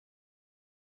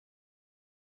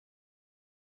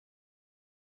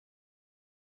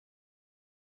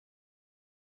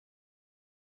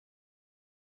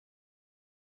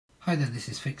Hi there, this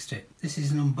is Fixed It. This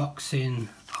is an unboxing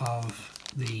of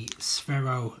the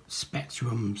SPHERO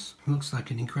specdrums. Looks like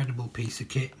an incredible piece of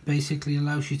kit. Basically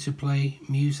allows you to play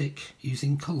music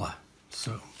using colour.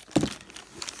 So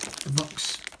the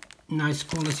box, nice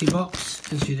quality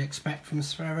box as you'd expect from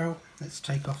SPHERO. Let's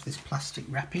take off this plastic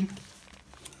wrapping.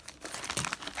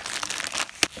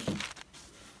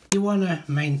 You want to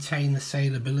maintain the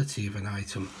saleability of an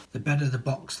item. The better the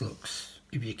box looks,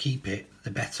 if you keep it, the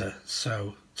better.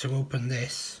 So to open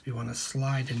this, you want to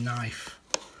slide a knife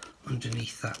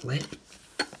underneath that lip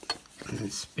and then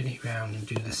spin it round and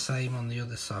do the same on the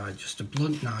other side, just a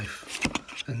blunt knife,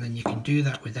 and then you can do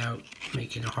that without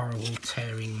making a horrible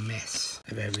tearing mess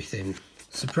of everything.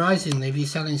 Surprisingly, if you're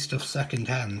selling stuff second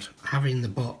hand, having the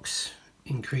box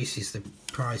increases the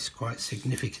price quite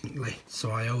significantly, so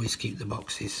I always keep the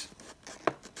boxes.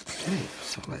 Okay,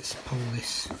 so let's pull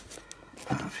this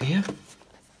out of here.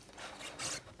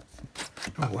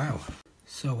 Oh wow.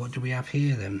 So what do we have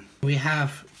here then? We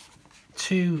have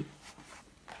two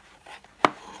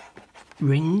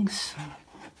rings.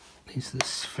 These are the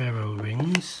SPHERO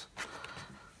rings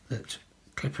that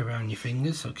clip around your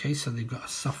fingers. Okay, so they've got a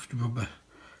soft rubber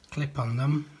clip on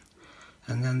them,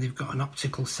 and then they've got an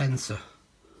optical sensor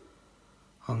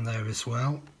on there as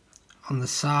well. On the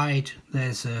side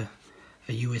there's a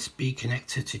USB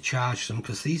connector to charge them,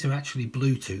 because these are actually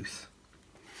Bluetooth.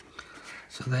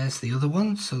 So there's the other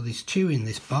one. So there's two in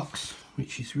this box,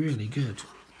 which is really good.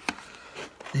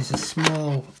 There's a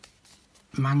small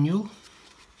manual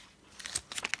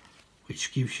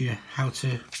which gives you how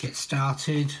to get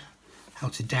started, how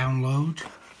to download,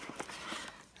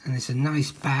 and there's a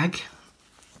nice bag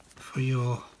for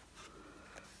your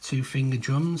two finger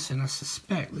drums, and I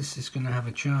suspect this is going to have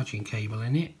a charging cable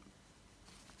in it.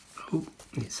 Oh,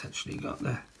 it's actually got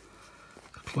the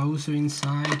closer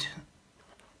inside.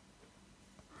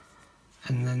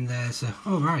 And then there's a,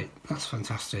 oh right, that's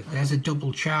fantastic. There's a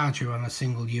double charger on a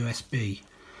single USB.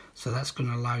 So that's going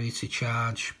to allow you to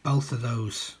charge both of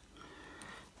those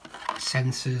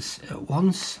sensors at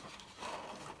once.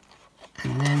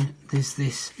 And then there's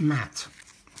this mat.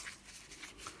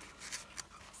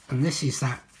 And this is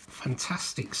that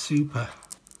fantastic super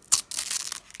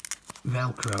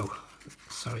Velcro.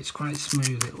 So it's quite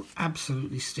smooth, it'll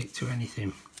absolutely stick to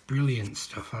anything. Brilliant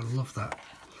stuff, I love that.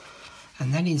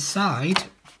 And then inside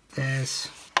there's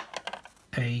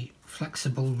a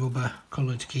flexible rubber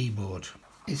coloured keyboard.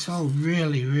 It's all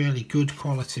really good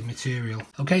quality material.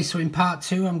 Okay, so in part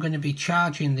 2 I'm going to be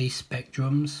charging these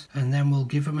specdrums, and then we'll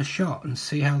give them a shot and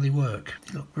see how they work.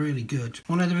 They look really good.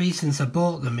 One of the reasons I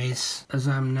bought them is, as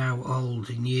I'm now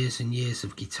old in years and years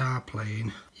of guitar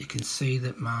playing, you can see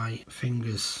that my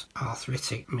fingers are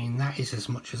arthritic. I mean, that is as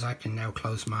much as I can now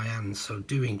close my hands, so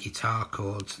doing guitar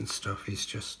chords and stuff is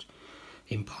just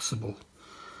impossible.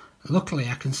 Luckily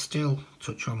I can still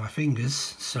touch all my fingers,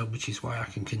 so which is why I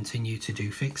can continue to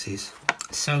do fixes.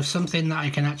 So something that I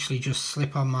can actually just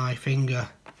slip on my finger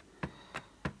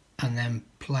and then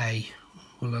play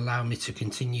will allow me to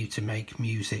continue to make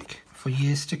music for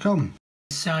years to come.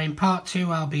 So in part 2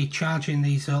 I'll be charging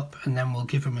these up, and then we'll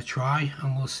give them a try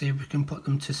and we'll see if we can put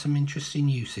them to some interesting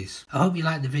uses. I hope you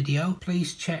liked the video.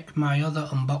 Please check my other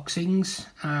unboxings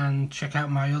and check out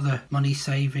my other money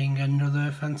saving and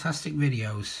other fantastic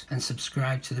videos, and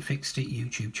subscribe to the Fixed It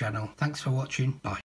YouTube channel. Thanks for watching. Bye.